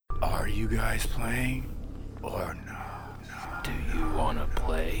Are you guys playing or no? Do you want to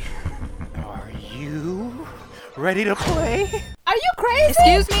play? Are you ready to play? Are you crazy?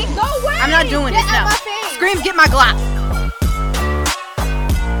 Excuse me? No way! I'm not doing this now. Scream, get my Glock.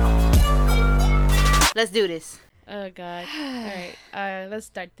 Let's do this. Oh god. Alright, let's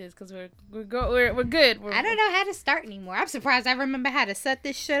start this because we're good. I don't know how to start anymore. I'm surprised I remember how to set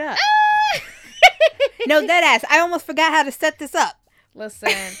this shit up. No, that ass. I almost forgot how to set this up.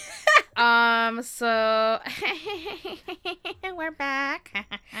 Listen. So we're back.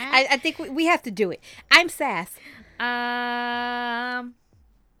 I think we have to do it. I'm Sass. I'm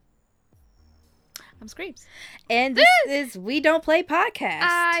Screams. And this is We Don't Play Podcast.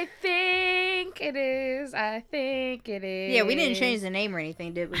 I think it is. Yeah, we didn't change the name or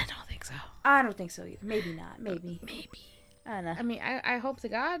anything, did we? I don't think so. I don't think so either. Maybe not. Maybe. I don't know. I mean, I hope to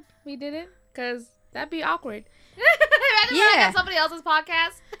God we did it, because that'd be awkward. Yeah. On somebody else's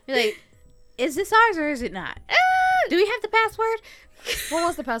podcast. You're like, is this ours or is it not? Do we have the password? What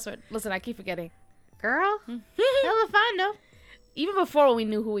was the password? Listen, I keep forgetting. Girl, hella fun though. Even before we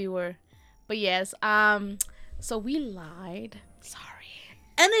knew who we were. But yes, so we lied. Sorry.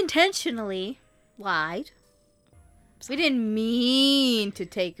 Unintentionally lied. We didn't mean to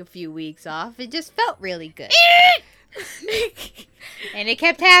take a few weeks off. It just felt really good. And it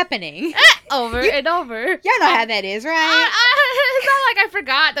kept happening. Over and over. Y'all know how that is, right? It's not like I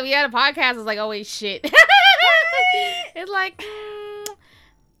forgot that we had a podcast. It's like, oh wait, shit. It's like,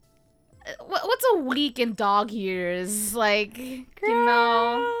 what's a week in dog years? Like,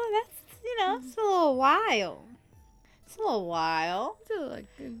 Girl, it's a little while. It's like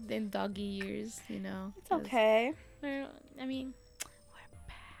in doggy years, It's okay. I mean, we're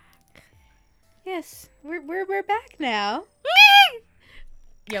back. Yes, we're back now.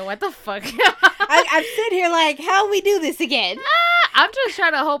 Yo, what the fuck? I'm sitting here like, how we do this again? I'm just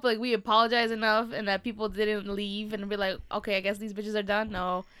trying to hope like we apologize enough and that people didn't leave and be like, okay, I guess these bitches are done.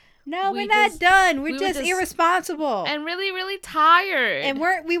 No, we're not done. We're just irresponsible and really, really tired. And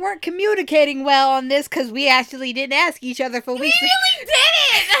we weren't communicating well on this because we actually didn't ask each other for weeks. We really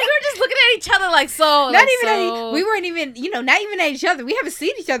didn't. We were just looking at each other like so. We weren't even, not even at each other. We haven't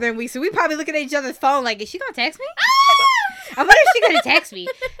seen each other in weeks, so we probably looking at each other's phone like, is she gonna text me? I wonder if she's gonna text me.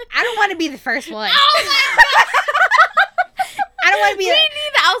 I don't want to be the first one. I don't want to be. Me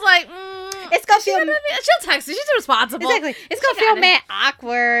neither. I was like, it's gonna feel. She'll text me. She's responsible. Exactly. It's gonna feel mad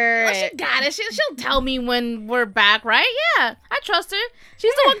awkward. Oh, she got it. She'll tell me when we're back, right? Yeah, I trust her.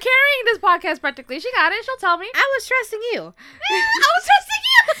 She's the one carrying this podcast practically. She got it. She'll tell me. I was trusting you. I was trusting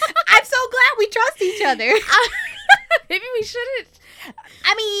you. I'm so glad we trust each other. Maybe we shouldn't.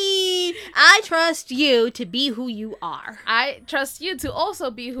 I mean, I trust you to be who you are. I trust you to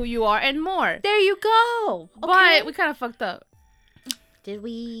also be who you are and more. There you go. Okay. But we kind of fucked up. Did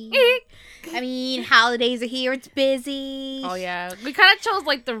we? I mean, holidays are here. It's busy. Oh, yeah. We kind of chose,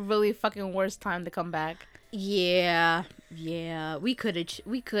 like, the really fucking worst time to come back. Yeah. We could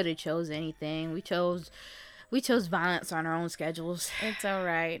have chose anything. We chose violence on our own schedules. It's all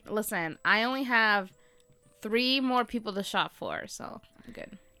right. Listen, I only have 3 more people to shop for, so I'm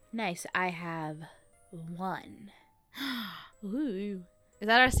good. Nice. I have 1. Ooh. Is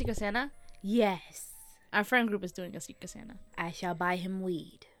that our Secret Santa? Yes. Our friend group is doing a Secret Santa. I shall buy him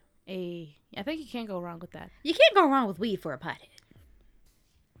weed. I think you can't go wrong with that. You can't go wrong with weed for a pothead.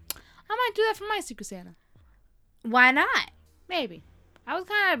 I might do that for my Secret Santa. Why not? Maybe. I was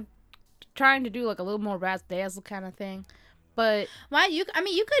kind of trying to do like a little more razzle-dazzle kind of thing. But why you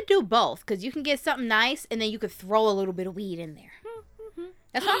could do both, because you can get something nice and then you could throw a little bit of weed in there.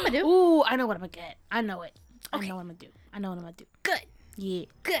 That's what I'm gonna do. Ooh, I know what I'm gonna get. I know it. Okay. I know what I'm gonna do. Good. Yeah.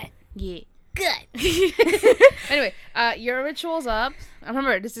 Good. Yeah. Good. Anyway, your ritual's up.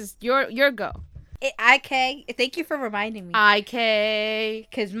 Remember, this is your go. IK. Thank you for reminding me. IK.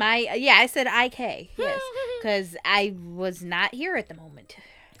 Because I said IK. Yes. Because I was not here at the moment.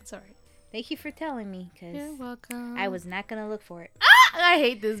 It's alright. Thank you for telling me. Cause you're welcome. I was not gonna look for it. I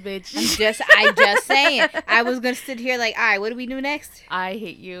hate this bitch. I'm just saying. I was gonna sit here like, all right, what do we do next? I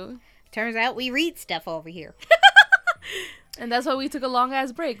hate you. Turns out we read stuff over here. And that's why we took a long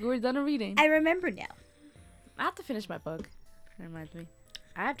ass break. We were done reading. I remember now. I have to finish my book. That reminds me.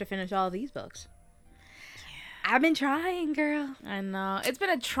 I have to finish all these books. Yeah. I've been trying, girl. I know. It's been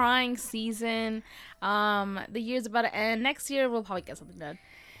a trying season. The year's about to end. Next year we'll probably get something done.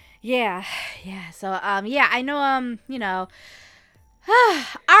 Yeah. So, I know,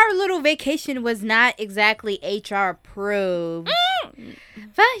 our little vacation was not exactly HR approved.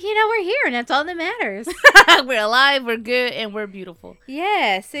 But, we're here and that's all that matters. We're alive, we're good, and we're beautiful.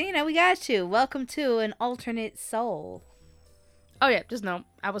 Yeah, so, we got you. Welcome to an alternate soul. Oh yeah, just no.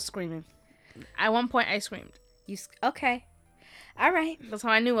 I was screaming. At one point, I screamed. Okay. All right. That's how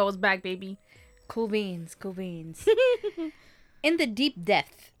I knew I was back, baby. Cool beans. Cool beans. In the deep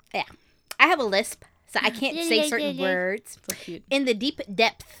depth. Yeah. I have a lisp, so I can't say certain words. So cute. In the deep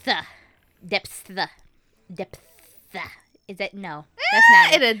depth. Depth. Is that no? That's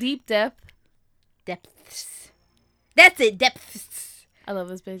not In it. a deep depth. Depths. That's it. Depths. I love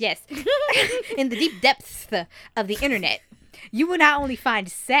this bitch. Yes. In the deep depths of the internet, you will not only find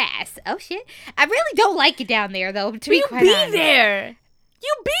sass. Oh shit! I really don't like it down there, though. To be You quite be honest. there.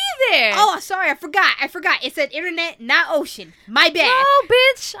 You be there. Oh, sorry. I forgot. It said internet, not ocean. My bad. no,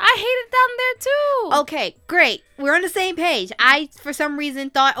 bitch. I hate it down there too. Okay, great. We're on the same page. I, for some reason,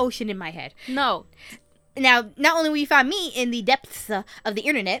 thought ocean in my head. No, Now, not only will you find me in the depths of the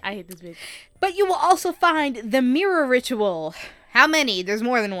internet, I hate this bitch. but you will also find the mirror ritual. How many? There's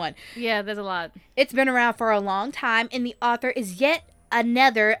more than one. Yeah, there's a lot. It's been around for a long time, and the author is yet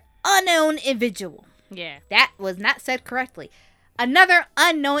another unknown individual. Yeah. That was not said correctly. Another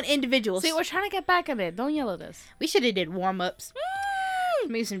unknown individual. See, we're trying to get back at it. Don't yell at us. We should have did warm-ups.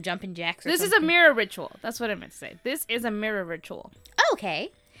 Maybe some jumping jacks or This is a something. mirror ritual. That's what I meant to say. This is a mirror ritual.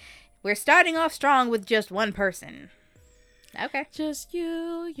 Okay. We're starting off strong with just one person. Okay. Just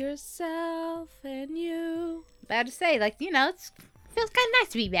you, yourself, and you. About to say, like, you know, it feels kind of nice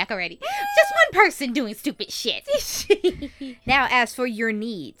to be back already. Just one person doing stupid shit. Now, as for your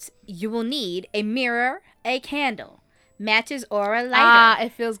needs, you will need a mirror, a candle, matches, or a lighter. Ah,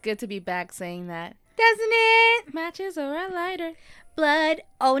 it feels good to be back saying that. Doesn't it? Matches or a lighter. Blood,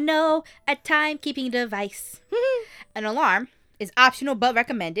 oh no, a timekeeping device. An alarm is optional but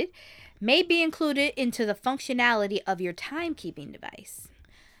recommended. May be included into the functionality of your timekeeping device.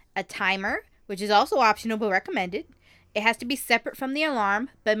 A timer, which is also optional but recommended. It has to be separate from the alarm,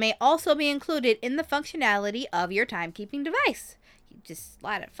 but may also be included in the functionality of your timekeeping device. You just a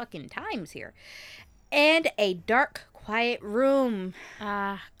lot of fucking times here. And a dark, quiet room.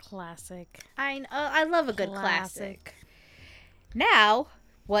 Ah, classic. I love a good classic. Now,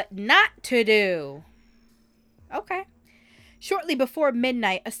 what not to do. Okay. Shortly before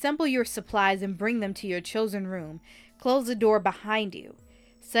midnight, assemble your supplies and bring them to your chosen room. Close the door behind you.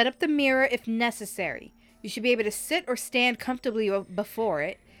 Set up the mirror if necessary. You should be able to sit or stand comfortably before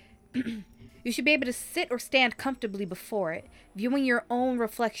it. You should be able to sit or stand comfortably before it, viewing your own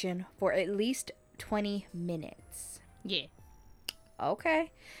reflection for at least 20 minutes. Yeah.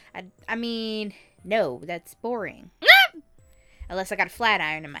 Okay. I mean, no, that's boring. Unless I got a flat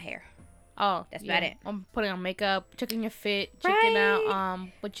iron in my hair. Oh, That's yeah. about it. I'm putting on makeup, checking your fit, checking Right. out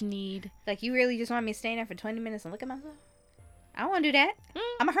what you need. Like, you really just want me to stand there for 20 minutes and look at myself? I don't want to do that.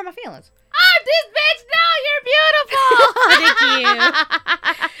 I'm going to hurt my feelings. I'm this bitch. No, you're beautiful.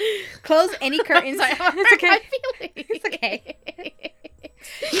 Thank you. Close any curtains. Sorry, I'm It's okay. my feelings. It's okay.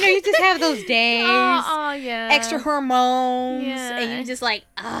 You know, you just have those days. Oh, yeah. Extra hormones. Yeah. And you just like,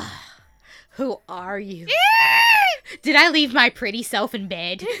 who are you? Did I leave my pretty self in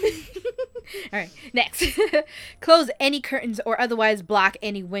bed? All right, next. Close any curtains or otherwise block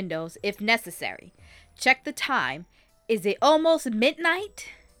any windows if necessary. Check the time. Is it almost midnight?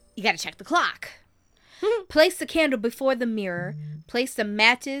 You gotta check the clock. Place the candle before the mirror. Place some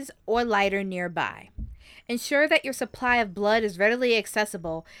matches or lighter nearby. Ensure that your supply of blood is readily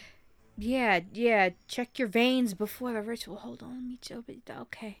accessible. Yeah. Check your veins before the ritual. Hold on, let me jump it.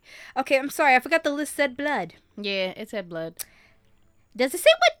 Okay, I'm sorry. I forgot the list said blood. Yeah, it said blood. Does it say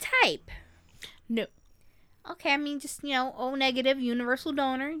what type? No. Okay, I mean, just, O negative, universal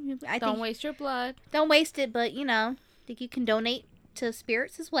donor. Don't waste your blood. Don't waste it, but, I think you can donate to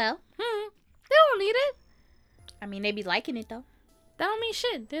spirits as well. They don't need it. I mean, they be liking it, though. That don't mean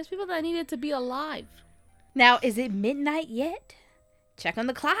shit. There's people that need it to be alive. Now, is it midnight yet? Check on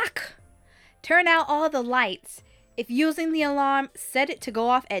the clock. Turn out all the lights. If using the alarm, set it to go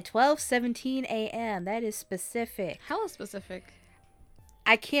off at 12:17 a.m. That is specific. Hella specific.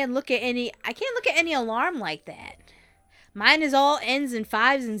 I can't look at any alarm like that. Mine is all ends and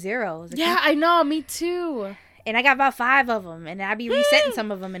 5s and 0s. Yeah, I know. Me too. And I got about 5 of them, and I be resetting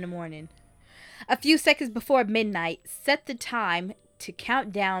some of them in the morning. A few seconds before midnight, set the time to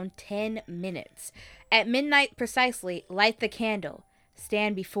count down 10 minutes. At midnight precisely, light the candle.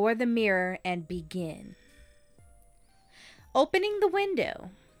 Stand before the mirror and begin. Opening the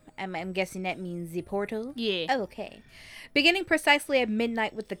window. I'm guessing that means the portal? Yeah. Okay. Beginning precisely at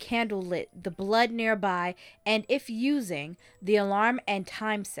midnight with the candle lit, the blood nearby, and if using, the alarm and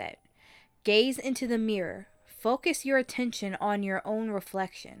time set. Gaze into the mirror. Focus your attention on your own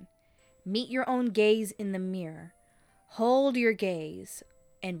reflection. Meet your own gaze in the mirror. Hold your gaze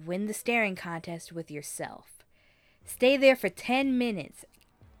and win the staring contest with yourself. Stay there for 10 minutes.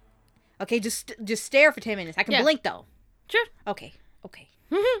 Okay, just stare for 10 minutes. I can Yeah. blink, though. Sure. Okay.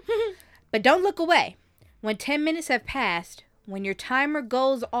 But don't look away. When 10 minutes have passed, when your timer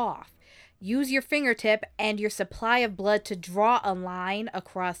goes off, use your fingertip and your supply of blood to draw a line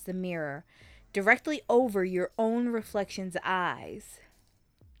across the mirror, directly over your own reflection's eyes.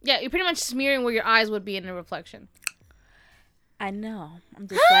 Yeah, you're pretty much smearing where your eyes would be in the reflection. I know. I'm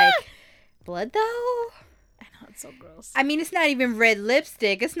just like, blood, though? I know, it's so gross. I mean, it's not even red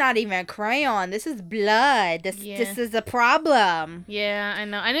lipstick. It's not even crayon. This is blood. This is a problem. Yeah, I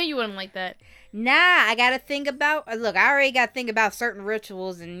know. I know you wouldn't like that. Nah, I gotta think about. Look, I already gotta think about certain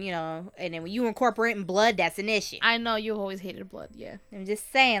rituals, and and then when you incorporating blood, that's an issue. I know you always hated blood. Yeah. I'm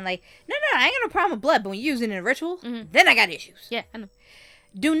just saying, like, no, I ain't got no problem with blood, but when you use it in a ritual, Mm-hmm. then I got issues. Yeah, I know.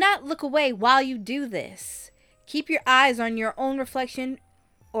 Do not look away while you do this. Keep your eyes on your own reflection,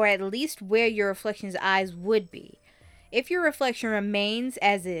 or at least where your reflection's eyes would be. If your reflection remains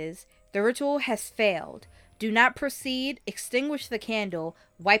as is, the ritual has failed. Do not proceed, extinguish the candle,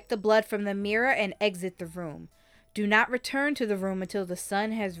 wipe the blood from the mirror, and exit the room. Do not return to the room until the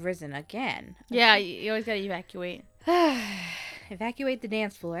sun has risen again. Yeah, you always gotta evacuate. Evacuate the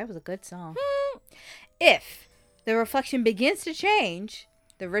dance floor. That was a good song. If the reflection begins to change,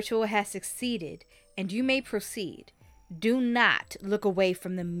 the ritual has succeeded, and you may proceed. Do not look away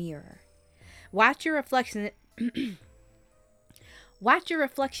from the mirror. Watch your reflection. Watch your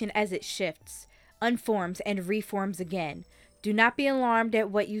reflection as it shifts, unforms, and reforms again. Do not be alarmed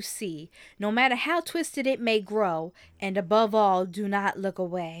at what you see, no matter how twisted it may grow, and above all, do not look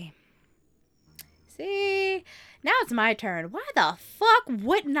away. See, now it's my turn. Why the fuck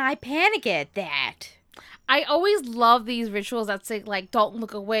wouldn't I panic at that? I always love these rituals that say, like, don't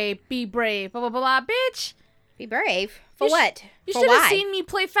look away, be brave, blah, blah, blah, blah. Bitch. Be brave? For You what? You For should have why? seen me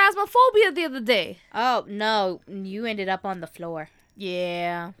play Phasmophobia the other day. Oh, no. You ended up on the floor.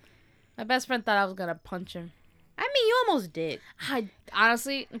 Yeah. My best friend thought I was gonna punch him. I mean, you almost did.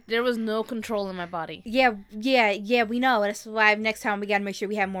 Honestly, there was no control in my body. Yeah, we know. That's why next time we gotta make sure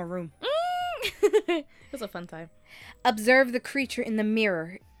we have more room. It was a fun time. Observe the creature in the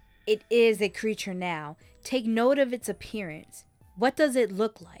mirror. It is a creature now. Take note of its appearance. What does it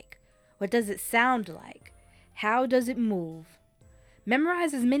look like? What does it sound like? How does it move?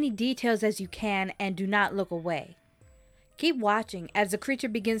 Memorize as many details as you can and do not look away. Keep watching as the creature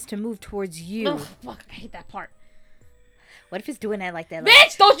begins to move towards you. Oh, fuck, I hate that part. What if it's doing that like that?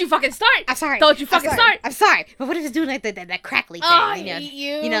 Bitch, don't you fucking start! I'm sorry. Don't you fucking start! I'm sorry. But what if it's doing like that crackly thing? Oh, I you know, hate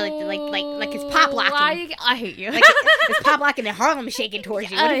you. You know, like it's pop locking. I hate you. Like it's pop locking and Harlem shaking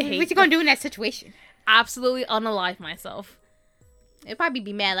towards you. I What hate you gonna do in that situation? Absolutely unalive myself. It'd probably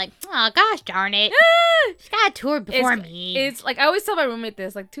be mad like, oh gosh darn it. She got a tour before me. It's like I always tell my roommate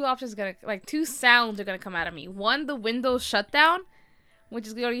this, like two sounds are gonna come out of me. One, the windows shut down, which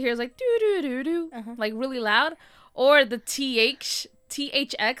is gonna hear is like doo doo doo doo, like really loud, or the THX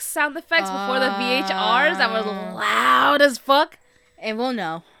sound effects before the VHRs that was loud as fuck. And we'll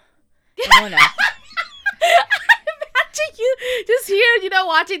know. Imagine you just hear,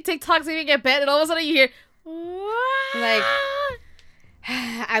 watching TikToks and you get bed, and all of a sudden you hear, Like,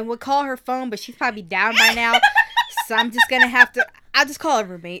 I would call her phone, but she's probably down by now. So I'm just gonna have to. I'll just call her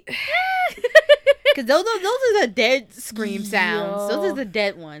roommate. Because those are the dead scream sounds. Yo. Those are the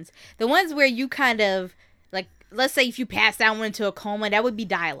dead ones. The ones where you kind of like, let's say if you pass that one into a coma, that would be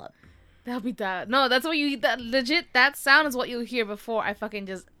dial up. that'll be that. No, that's what legit. That sound is what you'll hear before I fucking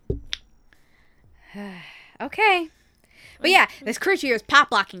just. Okay. But yeah, this creature is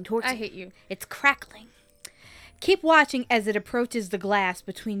pop locking towards I you. hate you. It's crackling. Keep watching as it approaches the glass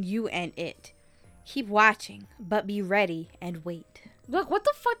between you and it. Keep watching, but be ready and wait. Look, what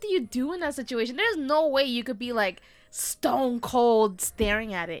the fuck do you do in that situation? There's no way you could be like stone cold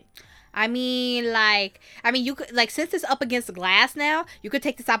staring at it. I mean, you could, like, since it's up against the glass now, you could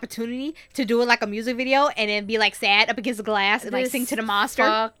take this opportunity to do it like a music video and then be, like, sad up against the glass and, like, This sing to the monster.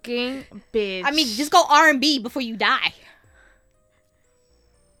 Fucking bitch. I mean, just go R&B before you die.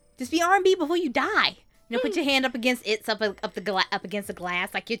 Just be R&B before you die. Put your hand up against it, up against the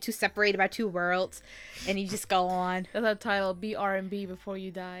glass, like you're two separated by two worlds, and you just go on. That's our title. Be R&B before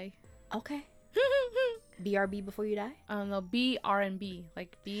you die. Okay. BRB before you die? I don't know. Be R&B.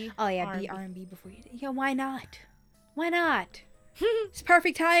 Like be. Oh, yeah, R&B. be R&B before you die. Yeah, why not? Why not? It's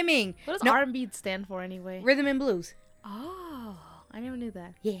perfect timing. What does No, R&B stand for anyway? Rhythm and blues. Oh, I never knew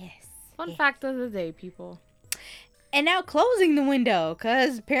that. Yes. Fun Yeah. fact of the day, people. And now closing the window,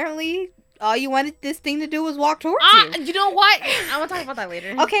 because apparently all you wanted this thing to do was walk towards you. You know what? I'm gonna talk about that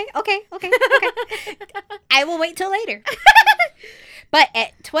later. Okay. I will wait till later. But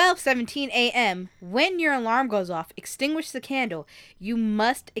at 12:17 a.m., when your alarm goes off, extinguish the candle. You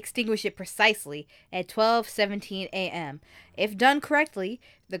must extinguish it precisely at 12:17 a.m. If done correctly,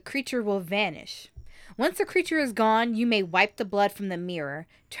 the creature will vanish. Once the creature is gone, you may wipe the blood from the mirror,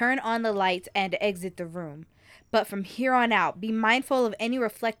 turn on the lights, and exit the room. But from here on out, be mindful of any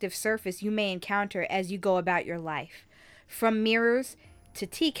reflective surface you may encounter as you go about your life. From mirrors to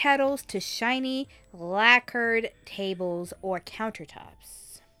tea kettles to shiny, lacquered tables or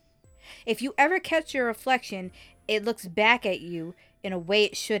countertops. If you ever catch your reflection, it looks back at you in a way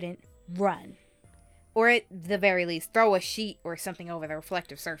it shouldn't, run. Or at the very least, throw a sheet or something over the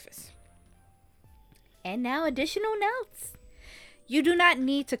reflective surface. And now additional notes. You do not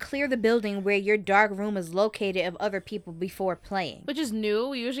need to clear the building where your dark room is located of other people before playing. Which is new.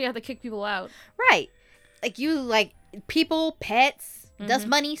 We usually have to kick people out. Right. Like people, pets, dust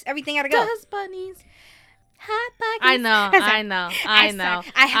bunnies, everything gotta go. Dust bunnies. Hot pockets. I know.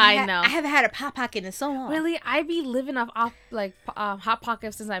 I haven't had a pop pocket in so long. Really, I be living off Hot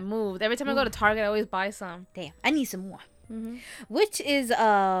Pockets since I moved. Every time I go to Target, I always buy some. Damn, I need some more. Mm-hmm. Which is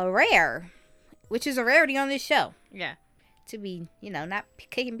rare. Which is a rarity on this show. Yeah. To be, not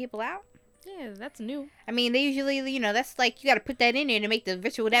kicking people out. Yeah, that's new. I mean, they usually, that's like, you got to put that in there to make the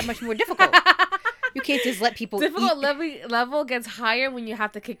ritual that much more difficult. You can't just let people Difficult level gets higher when you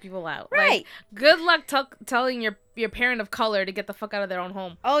have to kick people out. Right. Like, good luck telling your parent of color to get the fuck out of their own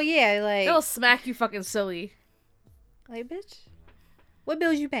home. Oh, yeah, like... They'll smack you fucking silly. Like, bitch, what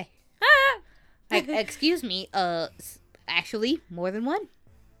bills you pay? Like, excuse me, actually, more than one.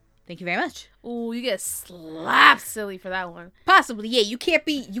 Thank you very much. Ooh, you get slapped silly for that one. Possibly, yeah. You can't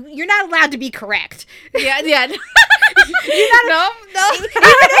be... You're not allowed to be correct. Yeah. You're not... No.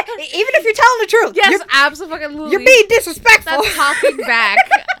 Even if you're telling the truth. Yes, absolutely. You're being disrespectful. That's talking back.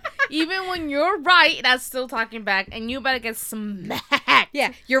 Even when you're right, that's still talking back. And you better get smacked.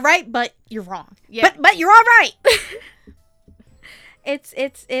 Yeah, you're right, but you're wrong. Yeah. But you're all right. It's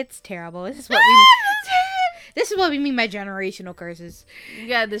terrible. This is what we mean by generational curses. You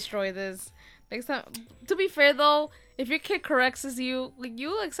gotta destroy this. Next time. To be fair, though, if your kid corrects you,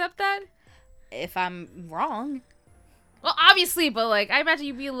 you accept that? If I'm wrong. Well, obviously, but, I imagine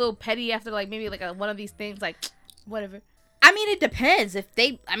you'd be a little petty after, maybe, one of these things, whatever. I mean, it depends. If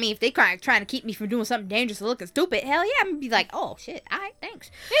they trying to keep me from doing something dangerous or looking stupid, hell yeah, I'm gonna be like, oh, shit, all right,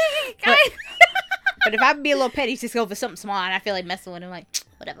 thanks. But if I be a little petty just go for something small and I feel like messing with him,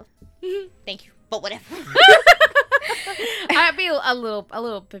 whatever. Thank you, but whatever. I'd be a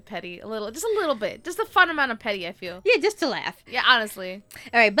little bit petty, just a little bit, just a fun amount of petty. I feel. Yeah, just to laugh. Yeah, honestly.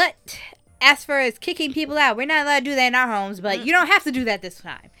 All right, but as far as kicking people out, we're not allowed to do that in our homes, but you don't have to do that this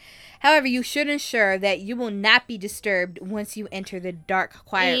time. However, you should ensure that you will not be disturbed once you enter the dark,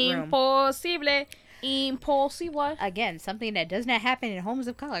 quiet room. Impossible. Again, something that does not happen in homes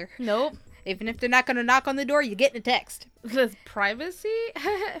of color. Nope. Even if they're not going to knock on the door, you get a text. The privacy?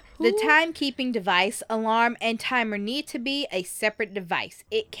 The timekeeping device, alarm, and timer need to be a separate device.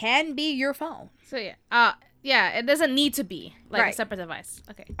 It can be your phone. So, yeah, it doesn't need to be a separate device.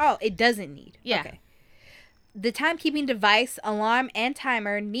 Okay. Oh, it doesn't need. Yeah. Okay. The timekeeping device, alarm, and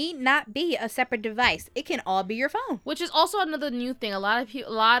timer need not be a separate device. It can all be your phone. Which is also another new thing. A lot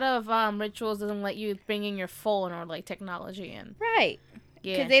of rituals doesn't let you bring in your phone or technology in. Right.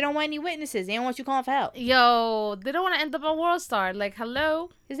 Yeah. Because they don't want any witnesses. They don't want you calling for help. Yo, they don't want to end up on World Star.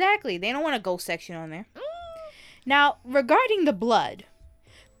 Hello? Exactly. They don't want a ghost section on there. Now, regarding the blood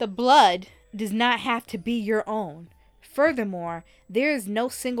does not have to be your own. Furthermore, there is no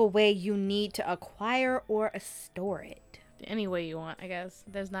single way you need to acquire or store it. Any way you want, I guess.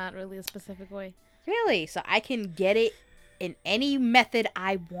 There's not really a specific way. Really? So I can get it in any method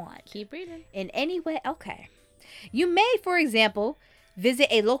I want. Keep reading. In any way? Okay. You may, for example, visit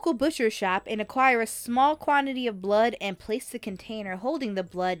a local butcher shop and acquire a small quantity of blood and place the container holding the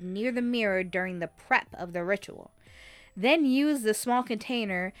blood near the mirror during the prep of the ritual. Then use the small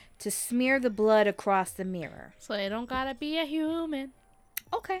container to smear the blood across the mirror. So it don't gotta be a human.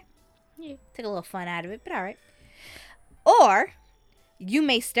 Okay. Yeah. Take a little fun out of it, but alright. Or, you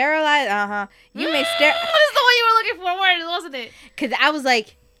may sterilize, You may This is the one you were looking for, wasn't it? Because I was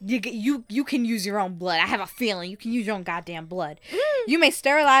like, you can use your own blood. I have a feeling you can use your own goddamn blood. You may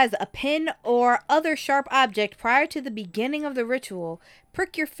sterilize a pin or other sharp object prior to the beginning of the ritual.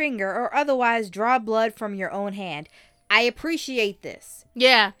 Prick your finger or otherwise draw blood from your own hand. I appreciate this.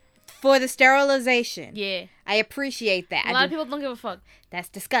 Yeah. For the sterilization. Yeah. I appreciate that. A lot of people don't give a fuck. That's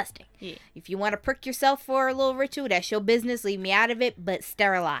disgusting. Yeah. If you want to prick yourself for a little ritual, that's your business. Leave me out of it, but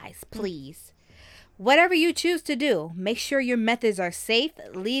sterilize, please. Whatever you choose to do, make sure your methods are safe,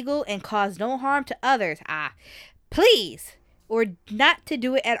 legal, and cause no harm to others. Please. or not to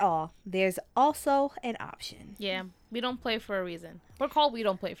do it at all, there's also an option. Yeah, we don't play for a reason. We're called We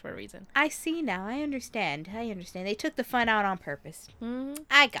Don't Play for a reason. I see now. I understand. They took the fun out on purpose. Mm-hmm.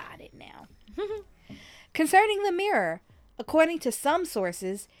 I got it now. Concerning the mirror, according to some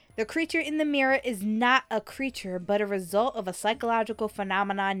sources, the creature in the mirror is not a creature, but a result of a psychological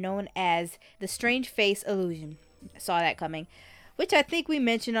phenomenon known as the strange face illusion. I saw that coming. Which I think we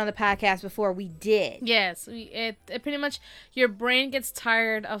mentioned on the podcast before. We did. Yes, it pretty much, your brain gets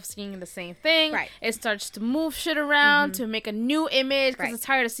tired of seeing the same thing. Right. It starts to move shit around to make a new image because Right. it's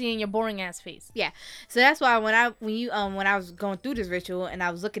tired of seeing your boring ass face. Yeah. So that's why when I was going through this ritual and I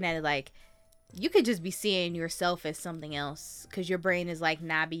was looking at it, like, you could just be seeing yourself as something else because your brain is like,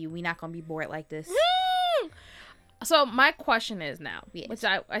 nah, we not gonna be bored like this. So my question is now, Yes. which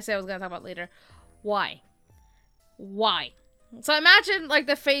I said I was gonna talk about later, why? So imagine like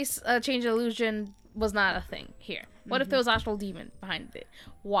the face change illusion was not a thing here. What if there was actual demon behind it?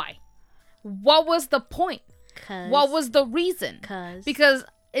 Why? What was the point? What was the reason? Because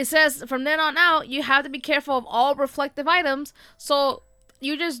it says from then on out, you have to be careful of all reflective items. So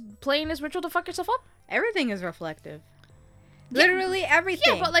you just playing this ritual to fuck yourself up? Everything is reflective. Literally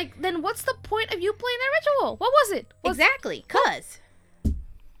everything. Yeah, but like, then what's the point of you playing that ritual? What was it? Exactly. Cause.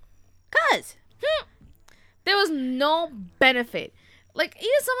 There was no benefit. Like,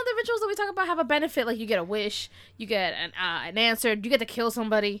 even some of the rituals that we talk about have a benefit. Like, you get a wish, you get an answer, you get to kill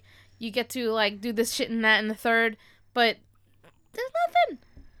somebody, you get to, like, do this shit and that and the third. But there's nothing.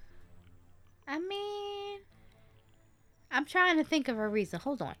 I mean, I'm trying to think of a reason.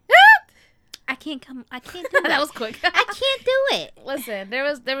 Hold on. I can't do it. That was quick. I can't do it. Listen, there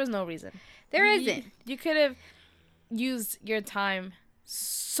was no reason. There isn't. You could have used your time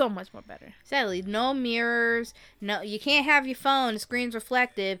so much more better. Sadly, no mirrors. No, you can't have your phone. The screen's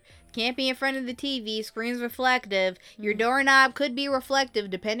reflective. Can't be in front of the TV. Screen's reflective. Your doorknob could be reflective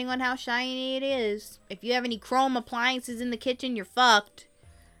depending on how shiny it is. If you have any chrome appliances in the kitchen, you're fucked.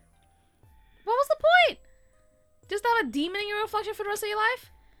 What was the point? Just have a demon in your reflection for the rest of your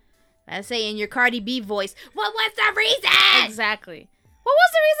life? I say in your Cardi B voice, what was the reason? Exactly. What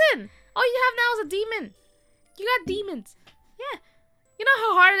was the reason? All you have now is a demon. You got demons. Yeah. You know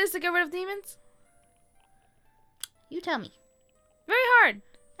how hard it is to get rid of demons? You tell me. Very hard.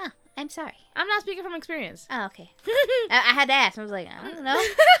 Oh, I'm sorry. I'm not speaking from experience. Oh, okay. I had to ask. I was like, I don't know.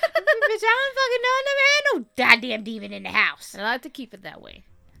 Bitch, I don't fucking know. I never had no goddamn demon in the house. And I like to keep it that way.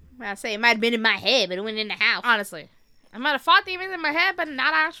 I say it might have been in my head, but it went in the house. Honestly. I might have fought demons in my head, but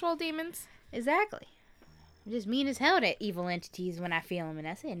not actual demons. Exactly. I'm just mean as hell to evil entities when I feel them, and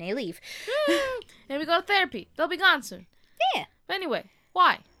that's it, and they leave. And we go to therapy. They'll be gone soon. Yeah. But anyway,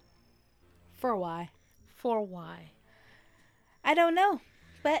 why? For why? For why? I don't know,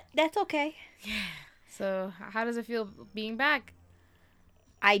 but that's okay. So, how does it feel being back?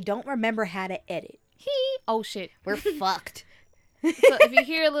 I don't remember how to edit. Oh, shit. We're fucked. So, if you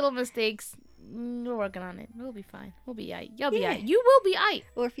hear little mistakes, we're working on it. We'll be fine. We'll be aight. You'll be aight. You will be aight.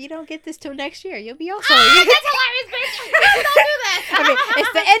 Or if you don't get this till next year, you'll be also. That's hilarious, bitch. Don't do that. I mean,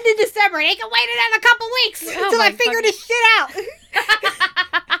 it's the end of December. They can wait another couple weeks Oh until my I figure this shit out.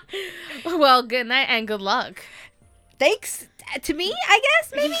 Well, good night and good luck. Thanks to me, I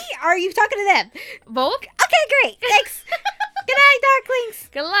guess, maybe? Or are you talking to them? Both? Okay, great. Thanks. Good night,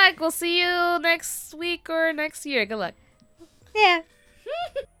 Darklings. Good luck. We'll see you next week or next year. Good luck. Yeah.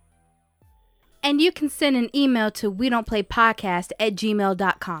 And you can send an email to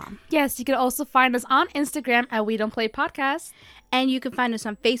wedon'tplaypodcast@gmail.com. Yes, you can also find us on Instagram at We Don't Play Podcast. And you can find us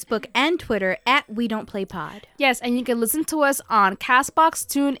on Facebook and Twitter at We Don't Play Pod. Yes, and you can listen to us on Castbox,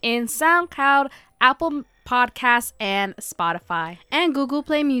 TuneIn, SoundCloud, Apple Podcasts, and Spotify. And Google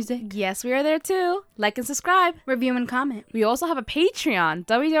Play Music. Yes, we are there too. Like and subscribe. Review and comment. We also have a Patreon,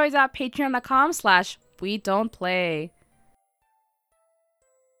 www.patreon.com/We Don't Play.